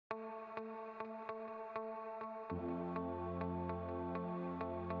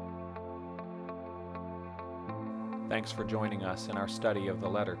Thanks for joining us in our study of the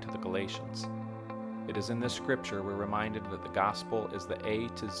letter to the Galatians. It is in this scripture we're reminded that the gospel is the A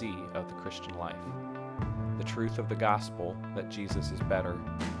to Z of the Christian life. The truth of the gospel, that Jesus is better,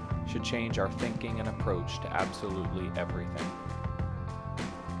 should change our thinking and approach to absolutely everything.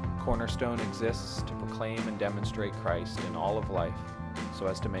 Cornerstone exists to proclaim and demonstrate Christ in all of life so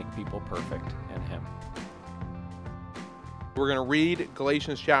as to make people perfect in Him. We're going to read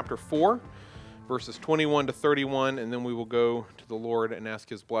Galatians chapter 4, verses 21 to 31, and then we will go to the Lord and ask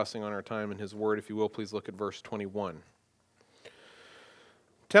His blessing on our time and His word. If you will, please look at verse 21.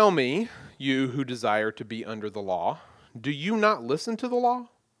 Tell me, you who desire to be under the law, do you not listen to the law?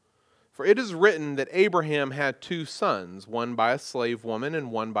 For it is written that Abraham had 2 sons, one by a slave woman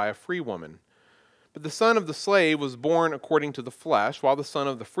and one by a free woman. But the son of the slave was born according to the flesh, while the son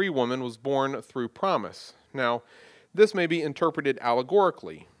of the free woman was born through promise. Now, this may be interpreted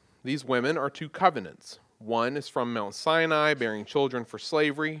allegorically. These women are 2 covenants. One is from Mount Sinai, bearing children for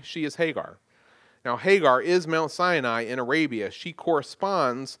slavery. She is Hagar. Now, Hagar is Mount Sinai in Arabia. She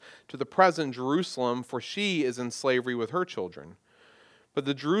corresponds to the present Jerusalem, for she is in slavery with her children. But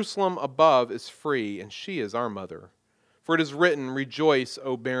the Jerusalem above is free, and she is our mother. For it is written, Rejoice,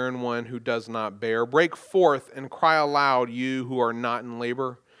 O barren one who does not bear. Break forth and cry aloud, you who are not in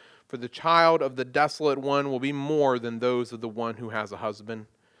labor. For the child of the desolate one will be more than those of the one who has a husband.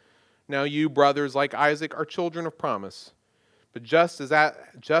 Now you, brothers, like Isaac, are children of promise. But just as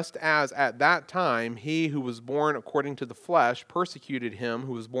at that time he who was born according to the flesh persecuted him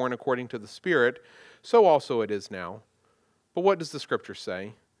who was born according to the Spirit, so also it is now. But what does the Scripture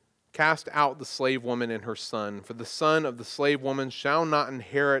say? Cast out the slave woman and her son, for the son of the slave woman shall not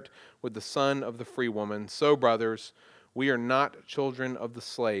inherit with the son of the free woman. So, brothers, we are not children of the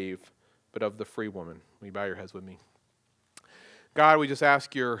slave, but of the free woman. Will you bow your heads with me? God, we just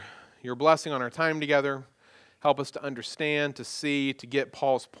ask your blessing on our time together. Help us to understand, to see, to get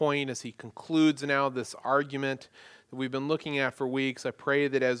Paul's point as he concludes now this argument that we've been looking at for weeks. I pray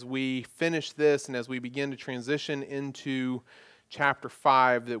that as we finish this and as we begin to transition into chapter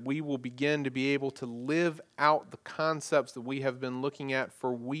 5, that we will begin to be able to live out the concepts that we have been looking at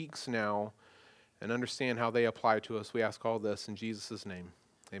for weeks now and understand how they apply to us. We ask all this in Jesus' name.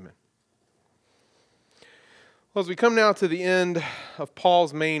 Amen. Well, as we come now to the end of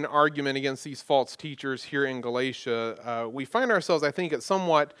Paul's main argument against these false teachers here in Galatia, we find ourselves, I think, at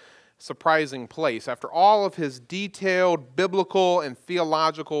somewhat surprising place. After all of his detailed biblical and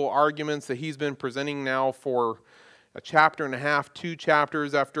theological arguments that he's been presenting now for a chapter and a half, 2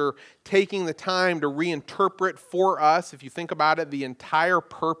 chapters, after taking the time to reinterpret for us, if you think about it, the entire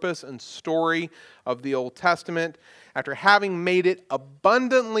purpose and story of the Old Testament, after having made it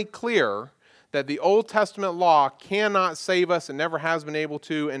abundantly clear that the Old Testament law cannot save us, it never has been able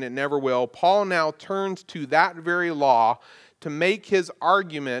to, and it never will, Paul now turns to that very law to make his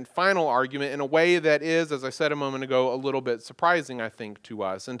argument, final argument, in a way that is, as I said a moment ago, a little bit surprising, I think, to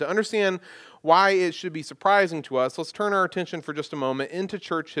us. And to understand why it should be surprising to us, let's turn our attention for just a moment into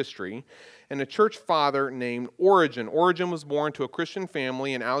church history and a church father named Origen. Origen was born to a Christian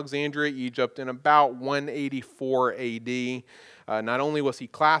family in Alexandria, Egypt, in about 184 A.D., not only was he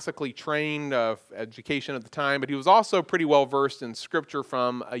classically trained, education at the time, but he was also pretty well versed in Scripture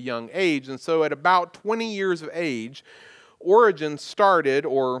from a young age. And so at about 20 years of age, Origen started,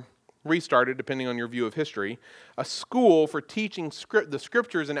 or restarted, depending on your view of history, a school for teaching the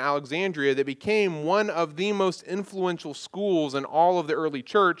Scriptures in Alexandria that became one of the most influential schools in all of the early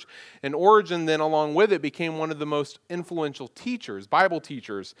church. And Origen then, along with it, became one of the most influential teachers, Bible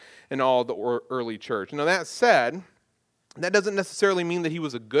teachers, in all of the early church. Now that said, that doesn't necessarily mean that he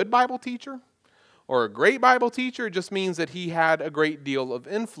was a good Bible teacher or a great Bible teacher. It just means that he had a great deal of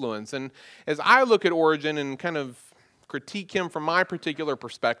influence. And as I look at Origen and kind of critique him from my particular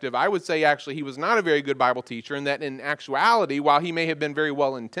perspective, I would say actually he was not a very good Bible teacher, and that in actuality, while he may have been very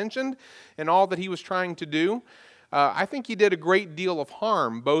well intentioned in all that he was trying to do, I think he did a great deal of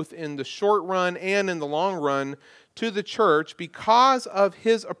harm, both in the short run and in the long run, to the church because of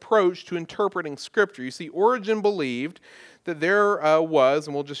his approach to interpreting Scripture. You see, Origen believed that there was,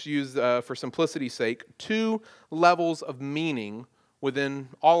 and we'll just use for simplicity's sake, 2 levels of meaning within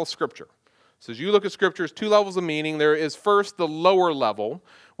all of Scripture. So as you look at Scripture, there's 2 levels of meaning. There is first the lower level,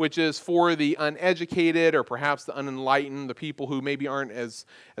 which is for the uneducated or perhaps the unenlightened, the people who maybe aren't as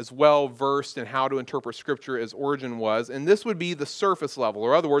well versed in how to interpret Scripture as Origen was. And this would be the surface level,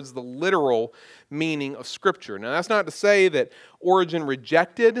 or in other words, the literal meaning of Scripture. Now, that's not to say that Origen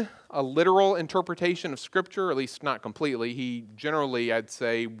rejected a literal interpretation of Scripture, at least not completely. He generally, I'd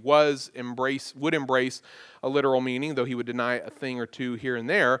say, would embrace a literal meaning, though he would deny a thing or two here and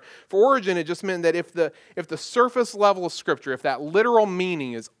there. For Origen, it just meant that if the surface level of Scripture, if that literal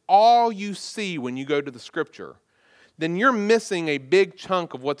meaning is all you see when you go to the Scripture, then you're missing a big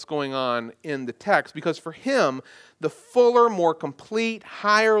chunk of what's going on in the text, because for him, the fuller, more complete,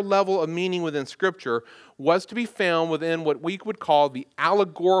 higher level of meaning within Scripture was to be found within what we would call the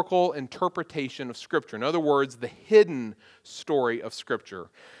allegorical interpretation of Scripture. In other words, the hidden story of Scripture.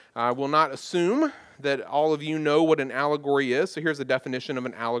 I will not assume that all of you know what an allegory is, so here's a definition of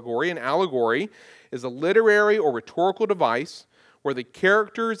an allegory. An allegory is a literary or rhetorical device where the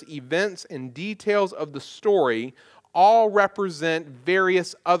characters, events, and details of the story all represent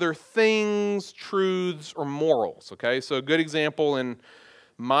various other things, truths, or morals. Okay, so a good example in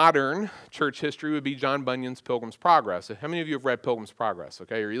modern church history would be John Bunyan's Pilgrim's Progress. How many of you have read Pilgrim's Progress?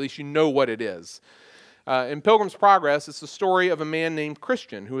 Okay, or at least you know what it is. In Pilgrim's Progress, it's the story of a man named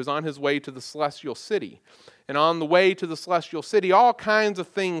Christian who is on his way to the celestial city. And on the way to the celestial city, all kinds of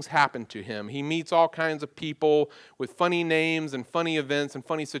things happen to him. He meets all kinds of people with funny names and funny events and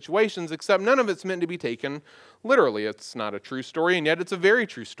funny situations, except none of it's meant to be taken literally. It's not a true story, and yet it's a very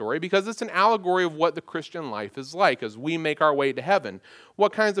true story because it's an allegory of what the Christian life is like as we make our way to heaven.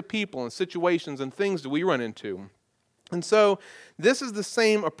 What kinds of people and situations and things do we run into? And so this is the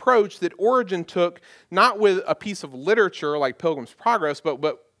same approach that Origen took, not with a piece of literature like Pilgrim's Progress, but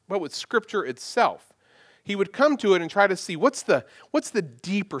with Scripture itself. He would come to it and try to see what's the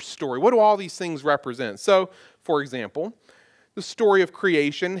deeper story. What do all these things represent? So, for example, the story of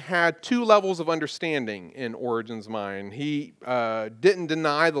creation had two levels of understanding in Origen's mind. He didn't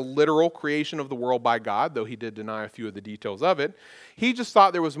deny the literal creation of the world by God, though he did deny a few of the details of it. He just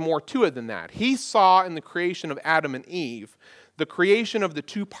thought there was more to it than that. He saw in the creation of Adam and Eve the creation of the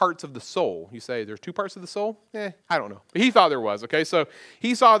two parts of the soul. You say, there's two parts of the soul? I don't know. But he thought there was, okay? So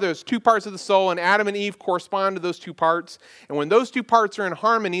he saw there's two parts of the soul, and Adam and Eve correspond to those two parts. And when those two parts are in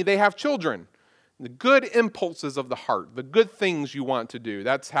harmony, they have children. The good impulses of the heart, the good things you want to do.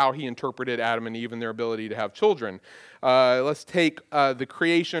 That's how he interpreted Adam and Eve and their ability to have children. Let's take the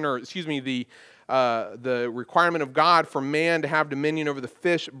creation, the requirement of God for man to have dominion over the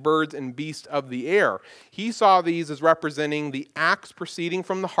fish, birds, and beasts of the air. He saw these as representing the acts proceeding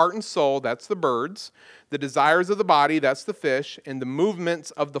from the heart and soul, that's the birds, the desires of the body, that's the fish, and the movements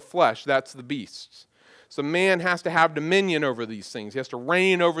of the flesh, that's the beasts. So man has to have dominion over these things. He has to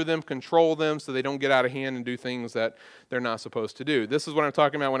reign over them, control them, so they don't get out of hand and do things that they're not supposed to do. This is what I'm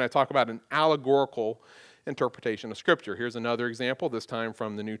talking about when I talk about an allegorical interpretation of Scripture. Here's another example, this time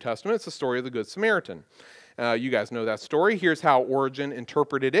from the New Testament. It's the story of the Good Samaritan. You guys know that story. Here's how Origen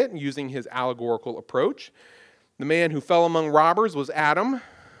interpreted it using his allegorical approach. The man who fell among robbers was Adam.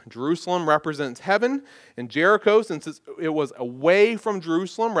 Jerusalem represents heaven, and Jericho, since it was away from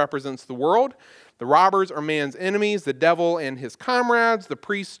Jerusalem, represents the world. The robbers are man's enemies, the devil and his comrades. The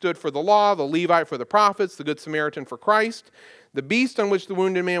priest stood for the law, the Levite for the prophets, the Good Samaritan for Christ. The beast on which the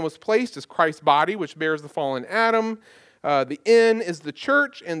wounded man was placed is Christ's body, which bears the fallen Adam. The inn is the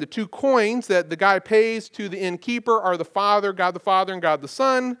church, and the two coins that the guy pays to the innkeeper are the Father, God the Father, and God the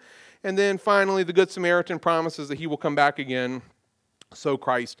Son. And then finally, the Good Samaritan promises that he will come back again, so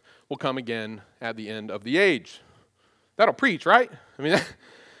Christ will come again at the end of the age. That'll preach, right? I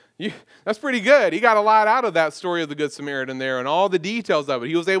mean, that's pretty good. He got a lot out of that story of the Good Samaritan there and all the details of it.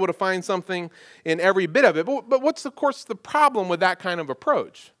 He was able to find something in every bit of it. But what's, of course, the problem with that kind of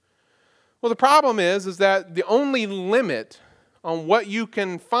approach? Well, the problem is that the only limit on what you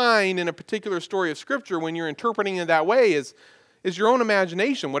can find in a particular story of Scripture when you're interpreting it that way is your own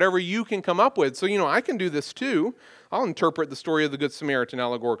imagination, whatever you can come up with. So, I can do this too. I'll interpret the story of the Good Samaritan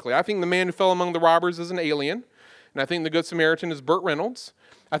allegorically. I think the man who fell among the robbers is an alien, and I think the Good Samaritan is Burt Reynolds.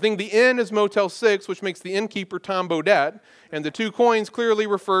 I think the inn is Motel 6, which makes the innkeeper Tom Bodett, and the two coins clearly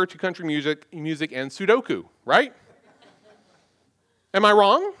refer to country music and Sudoku, right? Am I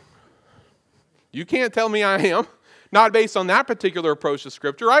wrong? You can't tell me I am. Not based on that particular approach to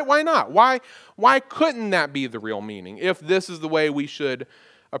Scripture, right? Why not? Why couldn't that be the real meaning if this is the way we should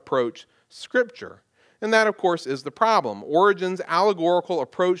approach Scripture? And that, of course, is the problem. Origen's allegorical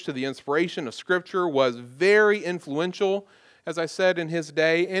approach to the inspiration of Scripture was very influential, as I said, in his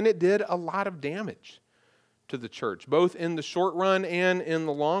day, and it did a lot of damage to the church, both in the short run and in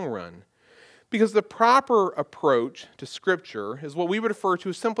the long run. Because the proper approach to Scripture is what we would refer to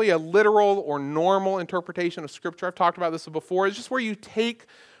as simply a literal or normal interpretation of Scripture. I've talked about this before. It's just where you take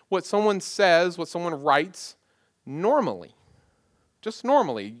what someone says, what someone writes, normally. Just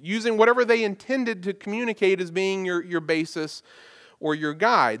normally, using whatever they intended to communicate as being your basis or your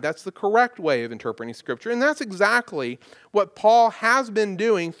guide. That's the correct way of interpreting Scripture. And that's exactly what Paul has been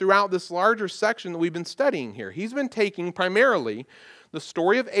doing throughout this larger section that we've been studying here. He's been taking primarily the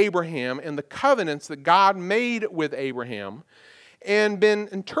story of Abraham and the covenants that God made with Abraham and been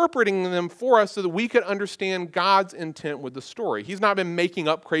interpreting them for us so that we could understand God's intent with the story. He's not been making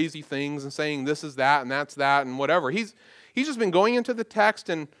up crazy things and saying this is that and that's that and whatever. He's just been going into the text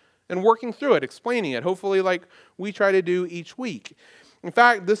and working through it, explaining it, hopefully like we try to do each week. In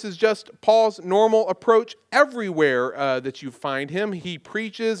fact, this is just Paul's normal approach everywhere that you find him. He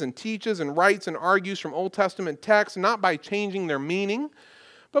preaches and teaches and writes and argues from Old Testament texts, not by changing their meaning,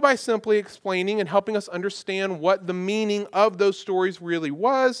 but by simply explaining and helping us understand what the meaning of those stories really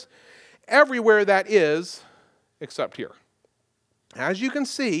was, everywhere that is, except here. As you can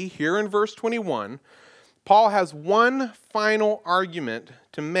see here in verse 21, Paul has one final argument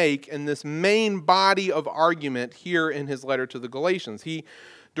to make in this main body of argument here in his letter to the Galatians. He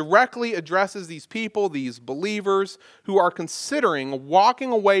directly addresses these people, these believers, who are considering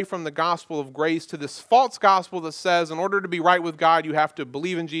walking away from the gospel of grace to this false gospel that says in order to be right with God, you have to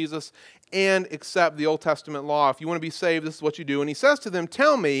believe in Jesus and accept the Old Testament law. If you want to be saved, this is what you do. And he says to them,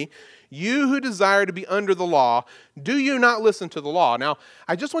 tell me, you who desire to be under the law, do you not listen to the law? Now,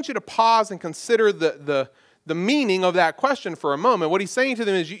 I just want you to pause and consider the meaning of that question for a moment. What he's saying to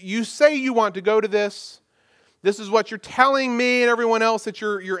them is, you say you want to go to this. This is what you're telling me and everyone else that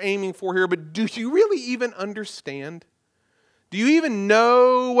you're aiming for here, but do you really even understand? Do you even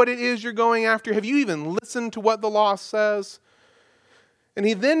know what it is you're going after? Have you even listened to what the law says? And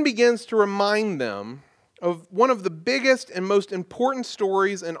he then begins to remind them of one of the biggest and most important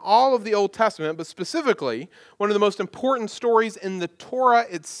stories in all of the Old Testament, but specifically one of the most important stories in the Torah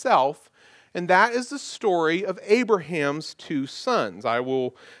itself, and that is the story of Abraham's two sons. I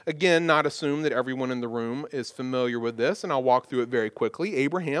will, again, not assume that everyone in the room is familiar with this, and I'll walk through it very quickly.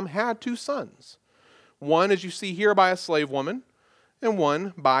 Abraham had two sons. One, as you see here, by a slave woman, and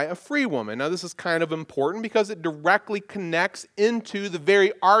one by a free woman. Now, this is kind of important because it directly connects into the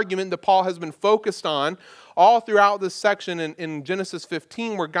very argument that Paul has been focused on all throughout this section in Genesis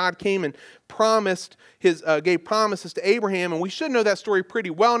 15, where God came and gave promises to Abraham. And we should know that story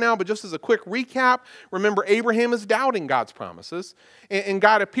pretty well now, but just as a quick recap, remember Abraham is doubting God's promises. And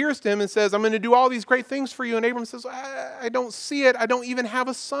God appears to him and says, I'm going to do all these great things for you. And Abraham says, I don't see it. I don't even have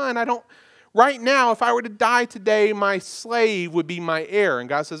a son. Right now, if I were to die today, my slave would be my heir. And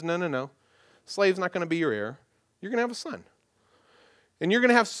God says, no. Slave's not going to be your heir. You're going to have a son. And you're going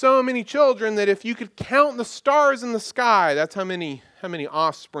to have so many children that if you could count the stars in the sky, that's how many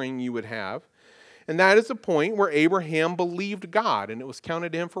offspring you would have. And that is the point where Abraham believed God, and it was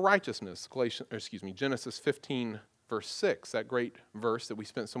counted to him for righteousness. Genesis 15, verse 6, that great verse that we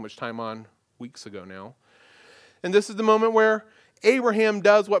spent so much time on weeks ago now. And this is the moment where Abraham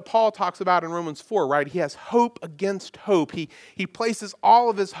does what Paul talks about in Romans 4, right? He has hope against hope. He places all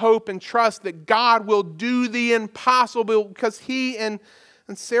of his hope and trust that God will do the impossible because he and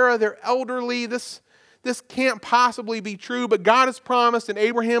Sarah, they're elderly. This can't possibly be true, but God has promised and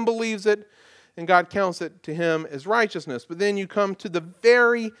Abraham believes it and God counts it to him as righteousness. But then you come to the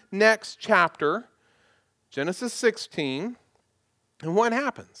very next chapter, Genesis 16, and what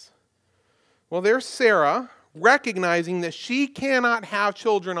happens? Well, there's Sarah, recognizing that she cannot have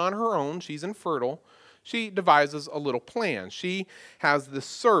children on her own, she's infertile, she devises a little plan. She has this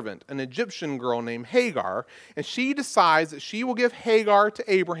servant, an Egyptian girl named Hagar, and she decides that she will give Hagar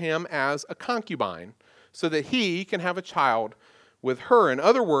to Abraham as a concubine so that he can have a child with her. In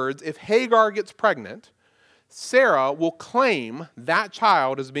other words, if Hagar gets pregnant, Sarah will claim that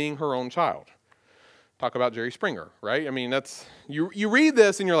child as being her own child. Talk about Jerry Springer, right? I mean, that's you read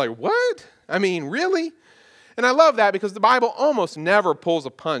this and you're like, what? I mean, really? And I love that because the Bible almost never pulls a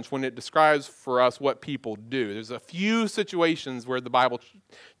punch when it describes for us what people do. There's a few situations where the Bible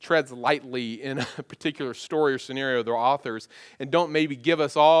treads lightly in a particular story or scenario, their authors, and don't maybe give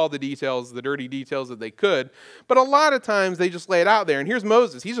us all the details, the dirty details that they could. But a lot of times they just lay it out there. And here's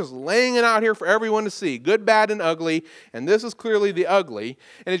Moses. He's just laying it out here for everyone to see, good, bad, and ugly. And this is clearly the ugly.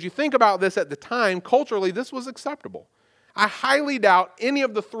 And as you think about this at the time, culturally, this was acceptable. I highly doubt any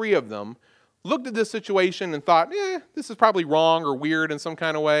of the three of them looked at this situation and thought, this is probably wrong or weird in some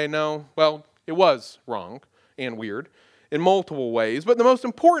kind of way. No, well, it was wrong and weird in multiple ways. But the most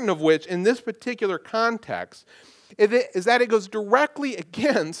important of which, in this particular context, is that it goes directly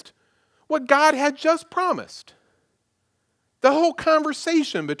against what God had just promised. The whole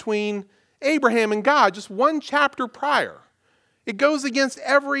conversation between Abraham and God, just one chapter prior. It goes against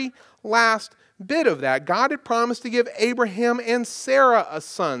every last bit of that. God had promised to give Abraham and Sarah a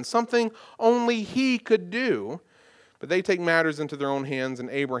son, something only he could do. But they take matters into their own hands, and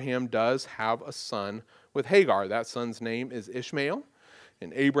Abraham does have a son with Hagar. That son's name is Ishmael.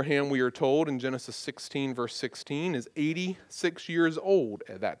 And Abraham, we are told in Genesis 16, verse 16, is 86 years old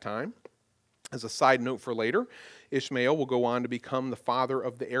at that time. As a side note for later, Ishmael will go on to become the father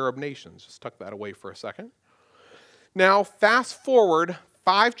of the Arab nations. Just tuck that away for a second. Now, fast forward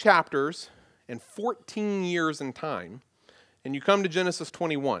 5 chapters and 14 years in time, and you come to Genesis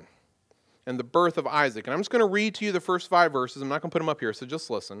 21 and the birth of Isaac. And I'm just going to read to you the first 5 verses. I'm not going to put them up here, so just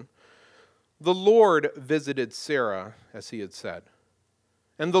listen. The Lord visited Sarah as he had said,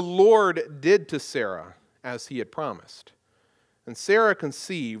 and the Lord did to Sarah as he had promised. And Sarah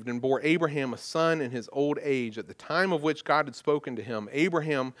conceived and bore Abraham a son in his old age at the time of which God had spoken to him.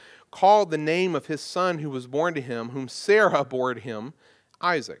 Abraham called the name of his son who was born to him, whom Sarah bore to him,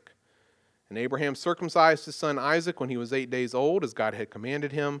 Isaac. And Abraham circumcised his son Isaac when he was 8 days old, as God had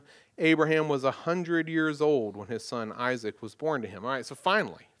commanded him. Abraham was 100 years old when his son Isaac was born to him. All right, so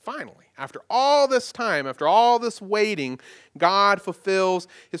finally, after all this time, after all this waiting, God fulfills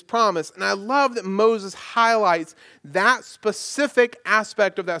his promise. And I love that Moses highlights that specific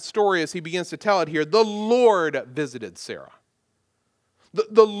aspect of that story as he begins to tell it here. The Lord visited Sarah.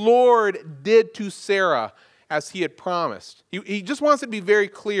 The Lord did to Sarah as he had promised. He just wants it to be very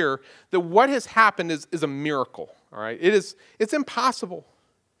clear that what has happened is a miracle. All right, it's impossible.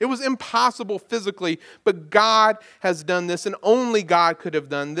 It was impossible physically, but God has done this, and only God could have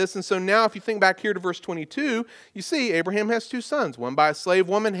done this. And so now if you think back here to verse 22, you see Abraham has 2 sons, one by a slave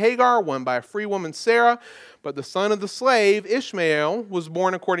woman, Hagar, one by a free woman, Sarah. But the son of the slave, Ishmael, was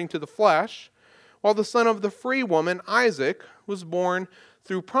born according to the flesh, while the son of the free woman, Isaac, was born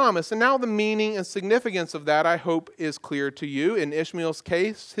through promise. And now the meaning and significance of that, I hope, is clear to you. In Ishmael's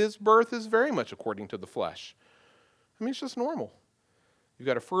case, his birth is very much according to the flesh. I mean, it's just normal. You've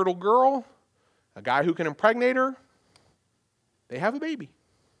got a fertile girl, a guy who can impregnate her, they have a baby.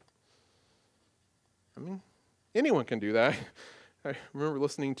 I mean, anyone can do that. I remember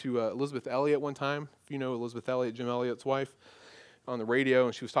listening to Elizabeth Elliot one time, if you know Elizabeth Elliot, Jim Elliot's wife, on the radio,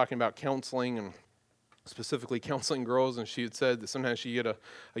 and she was talking about counseling and specifically counseling girls, and she had said that sometimes she get a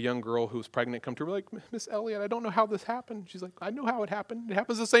young girl who was pregnant come to her like, Miss Elliot, I don't know how this happened. She's like, I know how it happened. It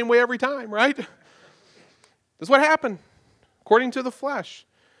happens the same way every time, right? That's what happened. According to the flesh.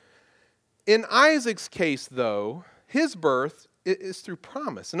 In Isaac's case, though, his birth is through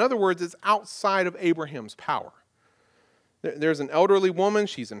promise. In other words, it's outside of Abraham's power. There's an elderly woman.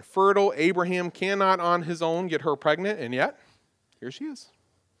 She's infertile. Abraham cannot on his own get her pregnant, and yet, here she is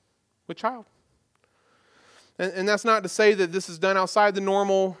with child. And that's not to say that this is done outside the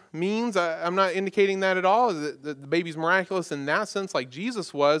normal means. I'm not indicating that at all, that the baby's miraculous in that sense like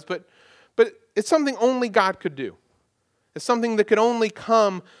Jesus was, but it's something only God could do. It's something that could only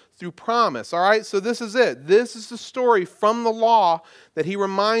come through promise. All right, so this is it. This is the story from the law that he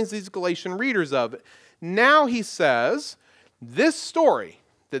reminds these Galatian readers of. Now he says, this story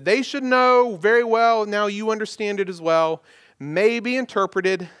that they should know very well, now you understand it as well, may be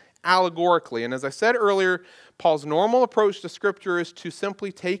interpreted allegorically. And as I said earlier, Paul's normal approach to Scripture is to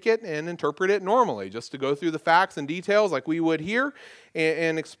simply take it and interpret it normally, just to go through the facts and details like we would here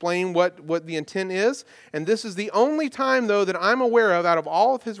and explain what the intent is. And this is the only time, though, that I'm aware of out of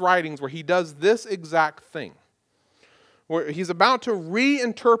all of his writings where he does this exact thing, where he's about to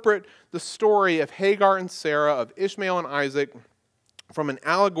reinterpret the story of Hagar and Sarah, of Ishmael and Isaac, from an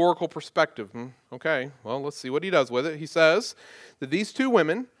allegorical perspective. Okay, well, let's see what he does with it. He says that these 2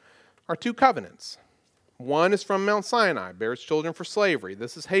 women are 2 covenants. One is from Mount Sinai, bears children for slavery.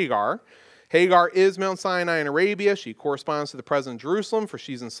 This is Hagar. Hagar is Mount Sinai in Arabia. She corresponds to the present Jerusalem, for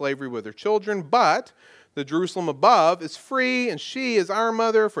she's in slavery with her children. But the Jerusalem above is free, and she is our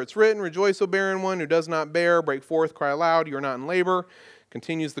mother, for it's written, rejoice, O barren one who does not bear, break forth, cry aloud, you are not in labor.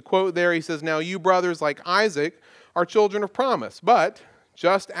 Continues the quote there. He says, now you brothers, like Isaac, are children of promise. But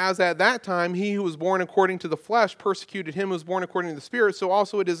just as at that time he who was born according to the flesh persecuted him who was born according to the Spirit, so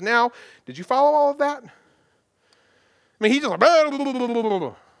also it is now. Did you follow all of that? I mean, he just like,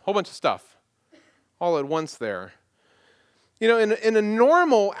 whole bunch of stuff all at once there. You know, in a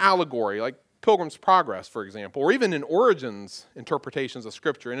normal allegory, like Pilgrim's Progress, for example, or even in Origen's interpretations of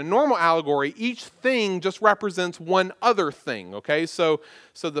Scripture. In a normal allegory, each thing just represents one other thing, okay? So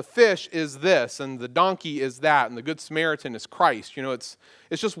the fish is this, and the donkey is that, and the Good Samaritan is Christ. It's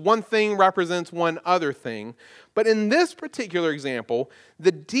just one thing represents one other thing. But in this particular example,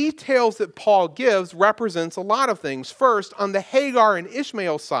 the details that Paul gives represents a lot of things. First, on the Hagar and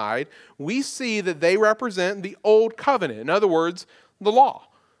Ishmael side, we see that they represent the Old Covenant. In other words, the law.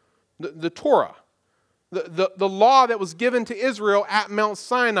 The Torah, the law that was given to Israel at Mount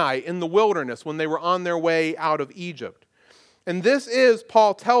Sinai in the wilderness when they were on their way out of Egypt. And this is,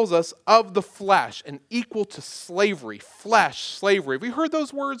 Paul tells us, of the flesh and equal to slavery, flesh, slavery. Have we heard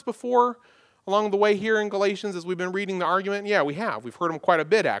those words before along the way here in Galatians as we've been reading the argument? Yeah, we have. We've heard them quite a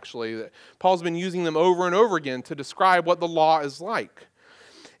bit, actually. Paul's been using them over and over again to describe what the law is like.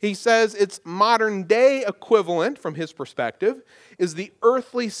 He says its modern day equivalent, from his perspective, is the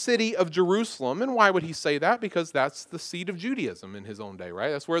earthly city of Jerusalem. And why would he say that? Because that's the seat of Judaism in his own day, right?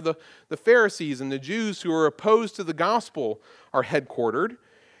 That's where the Pharisees and the Jews who are opposed to the gospel are headquartered.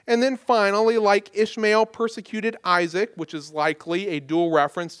 And then finally, like Ishmael persecuted Isaac, which is likely a dual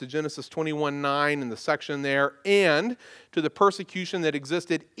reference to Genesis 21:9 in the section there, and to the persecution that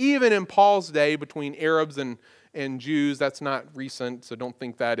existed even in Paul's day between Arabs and Jews. That's not recent, so don't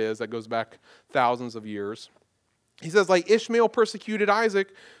think that is. That goes back thousands of years. He says, like Ishmael persecuted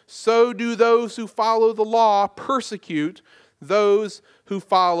Isaac, so do those who follow the law persecute those who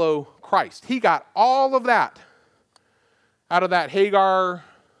follow Christ. He got all of that out of that Hagar,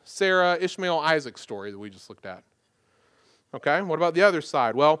 Sarah, Ishmael, Isaac story that we just looked at. Okay, what about the other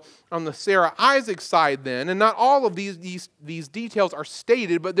side? Well, on the Sarah Isaac side then, and not all of these details are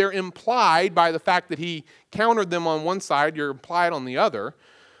stated, but they're implied by the fact that he countered them on one side, you're implied on the other.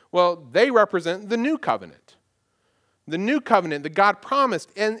 Well, they represent the new covenant. The new covenant that God promised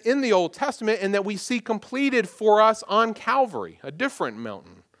in the Old Testament and that we see completed for us on Calvary, a different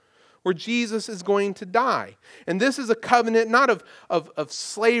mountain, where Jesus is going to die. And this is a covenant not of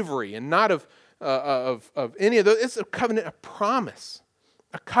slavery and not of any of those. It's a covenant of promise,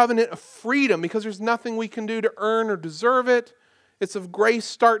 a covenant of freedom, because there's nothing we can do to earn or deserve it. It's of grace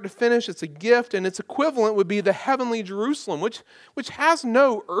start to finish. It's a gift, and its equivalent would be the heavenly Jerusalem, which has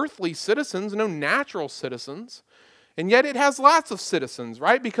no earthly citizens, no natural citizens, and yet it has lots of citizens,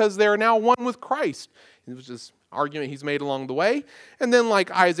 right? Because they are now one with Christ. It was just argument he's made along the way. And then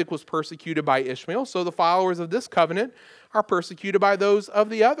like Isaac was persecuted by Ishmael, so the followers of this covenant are persecuted by those of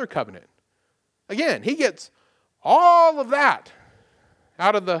the other covenant. Again, he gets all of that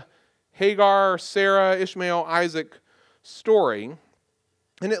out of the Hagar, Sarah, Ishmael, Isaac story,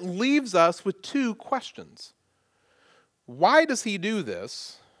 and it leaves us with two questions. Why does he do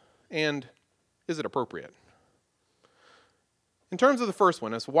this, and is it appropriate? In terms of the first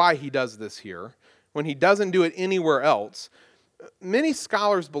one, as why he does this here, when he doesn't do it anywhere else, many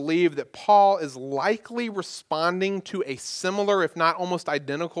scholars believe that Paul is likely responding to a similar, if not almost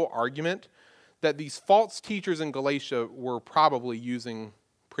identical, argument that these false teachers in Galatia were probably using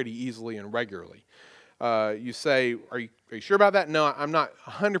pretty easily and regularly. You say, are you sure about that? No, I'm not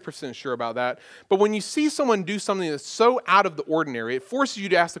 100% sure about that. But when you see someone do something that's so out of the ordinary, it forces you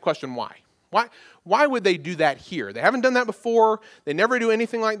to ask the question, why? Why would they do that here? They haven't done that before. They never do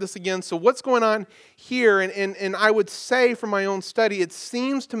anything like this again. So what's going on here? And I would say from my own study, it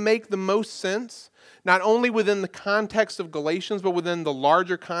seems to make the most sense, not only within the context of Galatians, but within the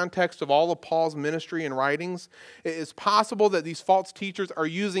larger context of all of Paul's ministry and writings. It is possible that these false teachers are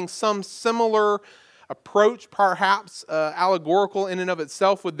using some similar approach, perhaps allegorical in and of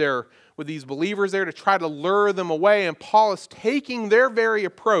itself with these believers there to try to lure them away. And Paul is taking their very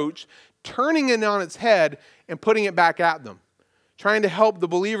approach, turning it on its head and putting it back at them, trying to help the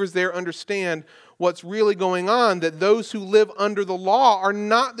believers there understand what's really going on, that those who live under the law are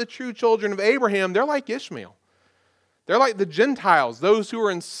not the true children of Abraham. They're like Ishmael. They're like the Gentiles, those who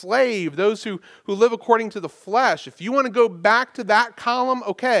are enslaved, those who live according to the flesh. If you want to go back to that column,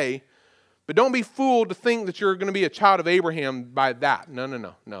 okay, but don't be fooled to think that you're going to be a child of Abraham by that.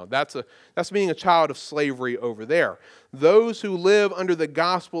 No. That's being a child of slavery over there. Those who live under the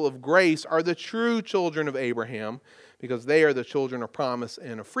gospel of grace are the true children of Abraham because they are the children of promise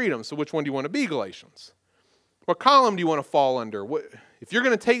and of freedom. So which one do you want to be, Galatians? What column do you want to fall under? If you're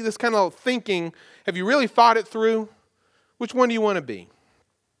going to take this kind of thinking, have you really thought it through? Which one do you want to be?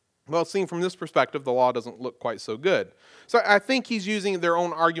 Well, seen from this perspective, the law doesn't look quite so good. So I think he's using their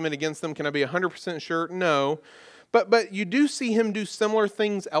own argument against them. Can I be 100% sure? No. But you do see him do similar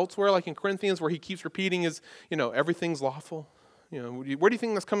things elsewhere, like in Corinthians, where he keeps repeating everything's lawful. Where do you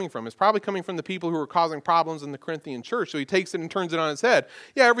think that's coming from? It's probably coming from the people who were causing problems in the Corinthian church. So he takes it and turns it on its head.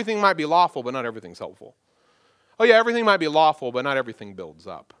 Yeah, everything might be lawful, but not everything's helpful. Oh yeah, everything might be lawful, but not everything builds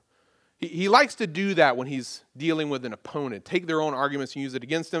up. He likes to do that when he's dealing with an opponent, take their own arguments and use it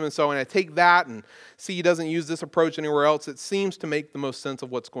against them. And so when I take that and see he doesn't use this approach anywhere else, it seems to make the most sense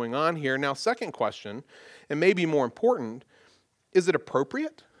of what's going on here. Now, second question, and maybe more important, is it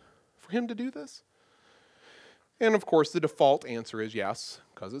appropriate for him to do this? And of course, the default answer is yes,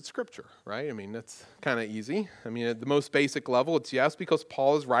 because it's Scripture, right? I mean, that's kind of easy. I mean, at the most basic level, it's yes, because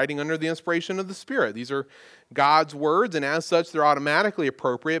Paul is writing under the inspiration of the Spirit. These are God's words, and as such, they're automatically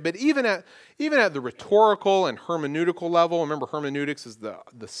appropriate. But even at the rhetorical and hermeneutical level, remember, hermeneutics is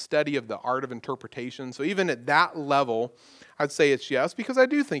the study of the art of interpretation. So even at that level, I'd say it's yes, because I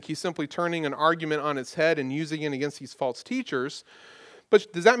do think he's simply turning an argument on its head and using it against these false teachers.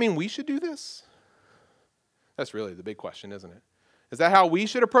 But does that mean we should do this? That's really the big question, isn't it? Is that how we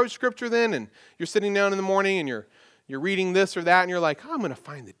should approach Scripture then? And you're sitting down in the morning and you're reading this or that, and you're like, I'm going to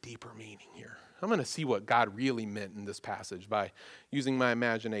find the deeper meaning here. I'm going to see what God really meant in this passage by using my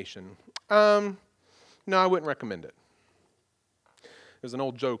imagination. No, I wouldn't recommend it. There's an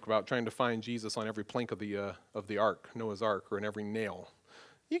old joke about trying to find Jesus on every plank of the ark, Noah's Ark, or in every nail.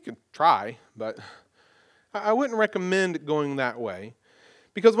 You can try, but I wouldn't recommend going that way.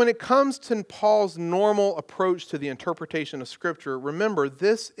 Because when it comes to Paul's normal approach to the interpretation of Scripture, remember,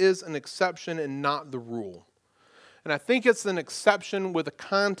 this is an exception and not the rule. And I think it's an exception with a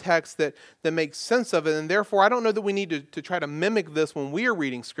context that makes sense of it, and therefore I don't know that we need to try to mimic this when we are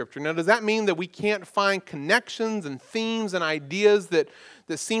reading Scripture. Now, does that mean that we can't find connections and themes and ideas that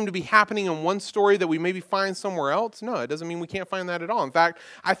seem to be happening in one story that we maybe find somewhere else? No, it doesn't mean we can't find that at all. In fact,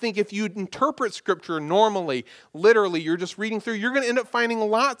 I think if you interpret Scripture normally, literally, you're just reading through, you're going to end up finding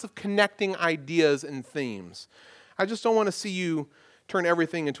lots of connecting ideas and themes. I just don't want to see you turn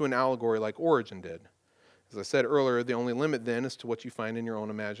everything into an allegory like Origen did. As I said earlier, the only limit then is to what you find in your own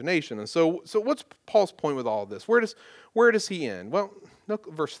imagination. And so what's Paul's point with all of this? Where does he end? Well, look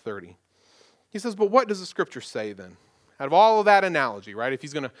at verse 30. He says, but what does the Scripture say then? Out of all of that analogy, right? If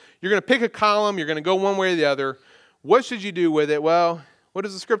you're going to pick a column, you're going to go one way or the other. What should you do with it? Well, what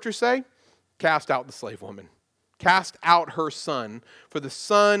does the Scripture say? Cast out the slave woman. Cast out her son, for the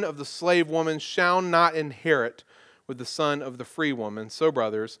son of the slave woman shall not inherit with the son of the free woman. So,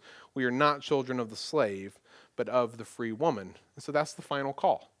 brothers, we are not children of the slave, but of the free woman. And so that's the final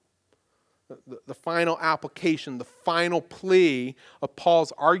call. The final application, the final plea of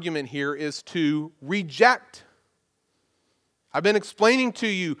Paul's argument here is to reject. I've been explaining to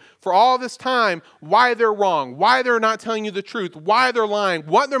you for all this time why they're wrong, why they're not telling you the truth, why they're lying,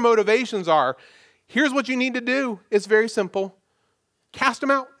 what their motivations are. Here's what you need to do. It's very simple. Cast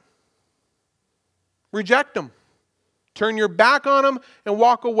them out. Reject them. Turn your back on them and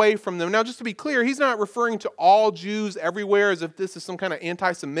walk away from them. Now, just to be clear, he's not referring to all Jews everywhere as if this is some kind of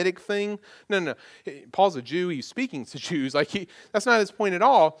anti-Semitic thing. No. Paul's a Jew. He's speaking to Jews. That's not his point at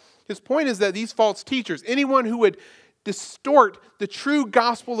all. His point is that these false teachers, anyone who would distort the true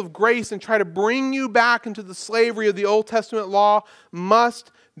gospel of grace and try to bring you back into the slavery of the Old Testament law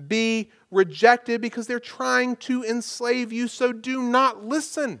must be rejected because they're trying to enslave you. So do not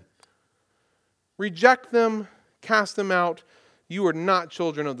listen. Reject them. Cast them out. You are not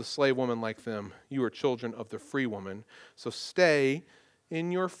children of the slave woman like them. You are children of the free woman. So stay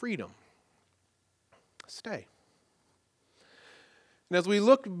in your freedom. Stay. And as we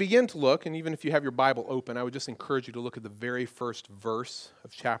begin to look, and even if you have your Bible open, I would just encourage you to look at the very first verse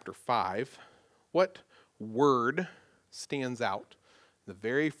of chapter 5. What word stands out? The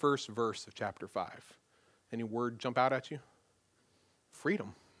very first verse of chapter 5. Any word jump out at you?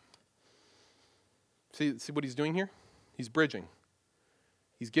 Freedom. See what he's doing here? He's bridging.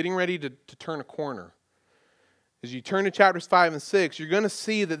 He's getting ready to turn a corner. As you turn to chapters 5 and 6, you're going to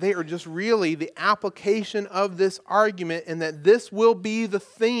see that they are just really the application of this argument and that this will be the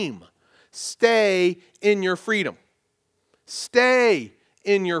theme. Stay in your freedom. Stay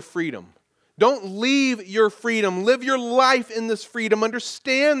in your freedom. Don't leave your freedom. Live your life in this freedom.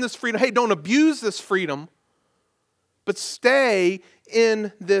 Understand this freedom. Hey, don't abuse this freedom, but stay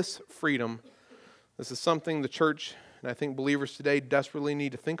in this freedom. This is something the church, and I think believers today desperately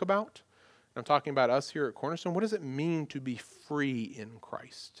need to think about. I'm talking about us here at Cornerstone. What does it mean to be free in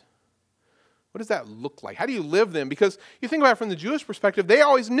Christ? What does that look like? How do you live then? Because you think about it from the Jewish perspective, they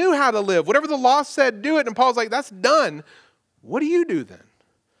always knew how to live. Whatever the law said, do it. And Paul's like, that's done. What do you do then?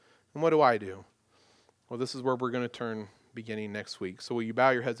 And what do I do? Well, this is where we're going to turn beginning next week. So will you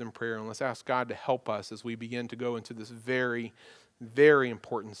bow your heads in prayer and let's ask God to help us as we begin to go into this very, very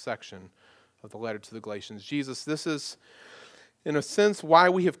important section of the letter to the Galatians. Jesus, this is in a sense, why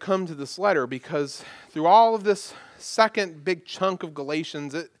we have come to this letter, because through all of this second big chunk of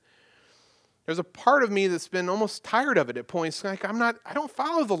Galatians, there's a part of me that's been almost tired of it at points. Like I don't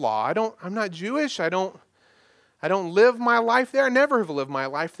follow the law. I'm not Jewish. I don't live my life there. I never have lived my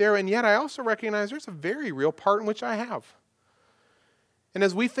life there. And yet I also recognize there's a very real part in which I have. And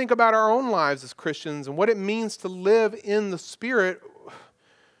as we think about our own lives as Christians and what it means to live in the Spirit,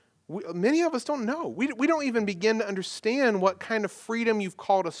 many of us don't know. We don't even begin to understand what kind of freedom you've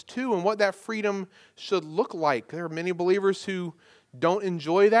called us to and what that freedom should look like. There are many believers who don't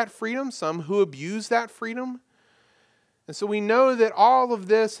enjoy that freedom, some who abuse that freedom. And so we know that all of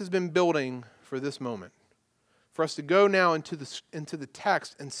this has been building for this moment, for us to go now into the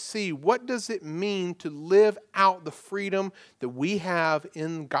text and see what does it mean to live out the freedom that we have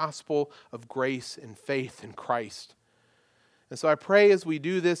in the gospel of grace and faith in Christ. And so I pray as we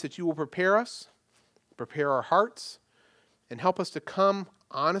do this that you will prepare us, prepare our hearts, and help us to come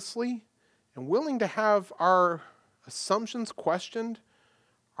honestly and willing to have our assumptions questioned,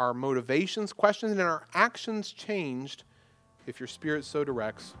 our motivations questioned, and our actions changed if your Spirit so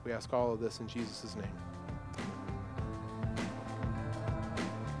directs. We ask all of this in Jesus' name.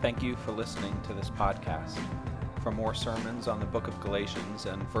 Thank you for listening to this podcast. For more sermons on the book of Galatians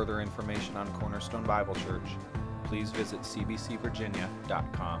and further information on Cornerstone Bible Church, please visit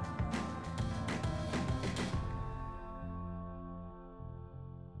cbcvirginia.com.